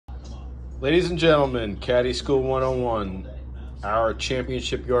Ladies and gentlemen, Caddie School 101, our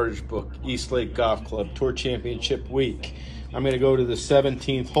championship yardage book, East Lake Golf Club, Tour Championship Week. I'm going to go to the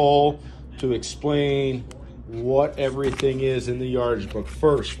 17th hole to explain what everything is in the yardage book.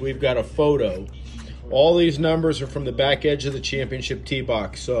 First, we've got a photo. All these numbers are from the back edge of the championship tee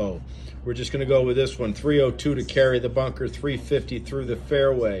box, so we're just going to go with this one. 302 to carry the bunker, 350 through the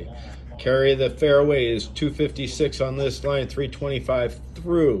fairway. Carry the fairway is 256 on this line, 325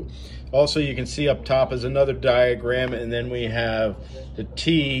 through. Also, you can see up top is another diagram, and then we have the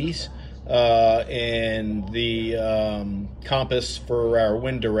tees and the compass for our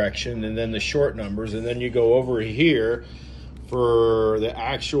wind direction, and then the short numbers. And then you go over here for the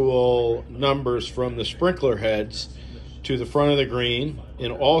actual numbers from the sprinkler heads to the front of the green,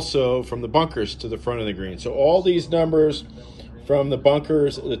 and also from the bunkers to the front of the green. So all these numbers from the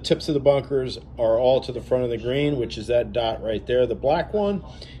bunkers, the tips of the bunkers, are all to the front of the green, which is that dot right there, the black one.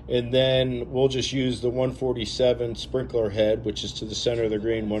 And then we'll just use the 147 sprinkler head, which is to the center of the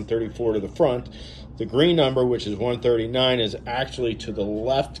green, 134 to the front. The green number, which is 139, is actually to the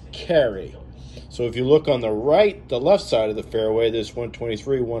left carry. So if you look on the right, the left side of the fairway, this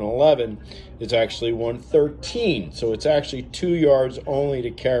 123, 111 is actually 113. So it's actually 2 yards only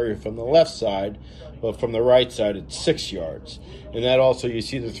to carry from the left side, but from the right side, it's 6 yards. And that also, you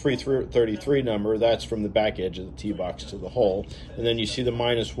see the 333 number, that's from the back edge of the tee box to the hole. And then you see the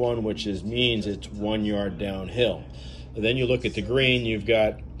 -1, which means it's 1 yard downhill. And then you look at the green, you've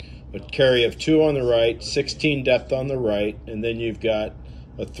got a carry of 2 on the right, 16 depth on the right, and then you've got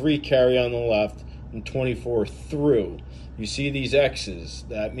a 3 carry on the left, and 24 through. You see these X's,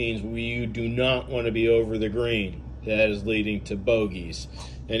 that means you do not want to be over the green. That is leading to bogeys.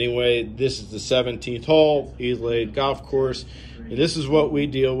 Anyway, this is the 17th hole, East Lake Golf Course, and this is what we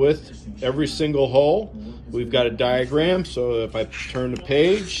deal with every single hole. We've got a diagram, so if I turn the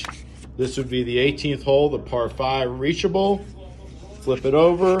page, this would be the 18th hole, the par 5 reachable. Flip it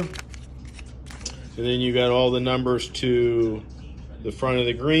over, and then you got all the numbers to the front of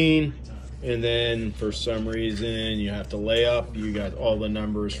the green, and then for some reason you have to lay up, you got all the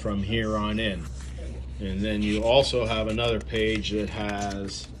numbers from here on in. And then you also have another page that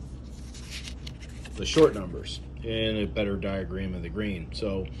has the short numbers and a better diagram of the green.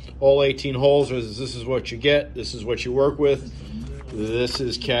 So all 18 holes, this is what you get, this is what you work with. This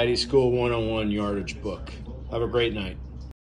is Caddie School 101 yardage book. Have a great night.